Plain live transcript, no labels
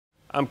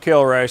I'm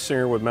Cale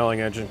Reisinger with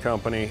Melling Engine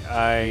Company.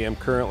 I am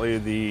currently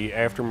the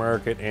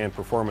aftermarket and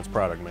performance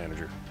product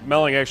manager.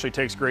 Melling actually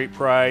takes great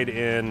pride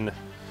in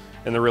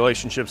the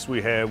relationships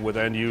we have with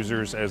end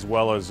users as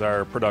well as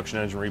our production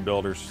engine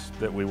rebuilders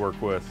that we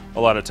work with.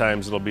 A lot of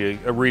times it'll be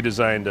a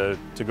redesign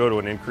to go to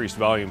an increased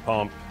volume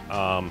pump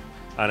on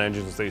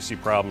engines they see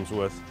problems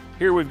with.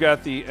 Here we've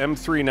got the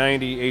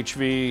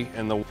M390HV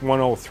and the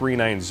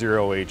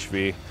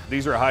 10390HV.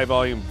 These are a high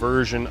volume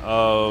version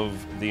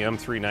of the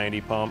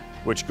M390 pump,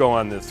 which go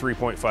on the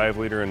 3.5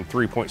 liter and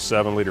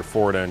 3.7 liter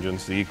Ford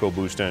engines, the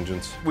EcoBoost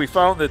engines. We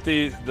found that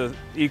the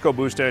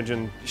EcoBoost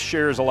engine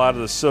shares a lot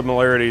of the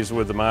similarities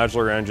with the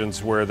modular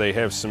engines where they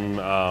have some,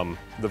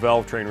 the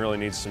valvetrain really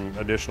needs some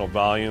additional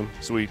volume.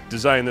 So we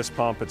designed this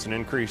pump. It's an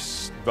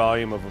increased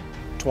volume of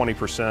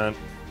 20%.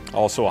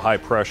 Also a high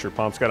pressure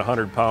pump. It's got a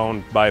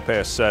 100-pound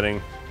bypass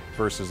setting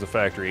versus the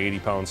factory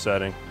 80-pound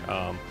setting.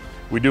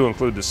 We do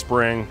include the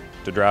spring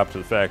to drop to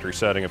the factory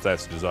setting if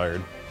that's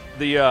desired.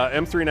 The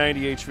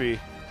M390HV,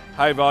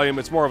 high volume,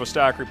 it's more of a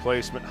stock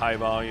replacement, high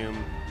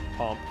volume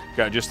pump.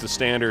 Got just the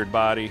standard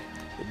body.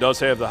 It does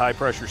have the high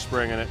pressure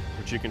spring in it,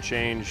 which you can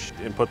change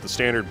and put the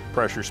standard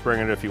pressure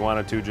spring in it if you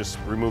wanted to. Just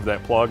remove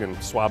that plug and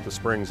swap the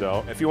springs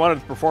out. If you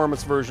wanted the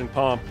performance version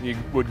pump, you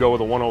would go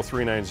with a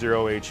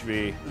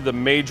 10390HV. The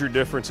major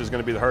difference is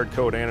going to be the hard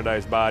coat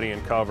anodized body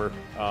and cover.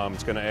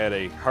 It's going to add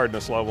a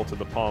hardness level to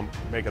the pump,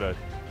 make it a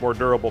more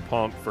durable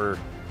pump for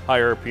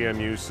high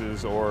RPM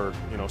uses or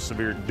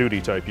severe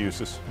duty type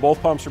uses.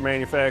 Both pumps are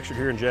manufactured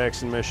here in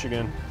Jackson,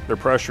 Michigan. They're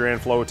pressure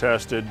and flow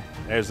tested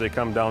as they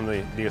come down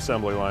the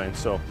assembly line,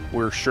 so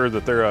we're sure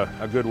that they're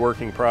a good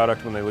working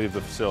product when they leave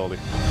the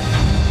facility.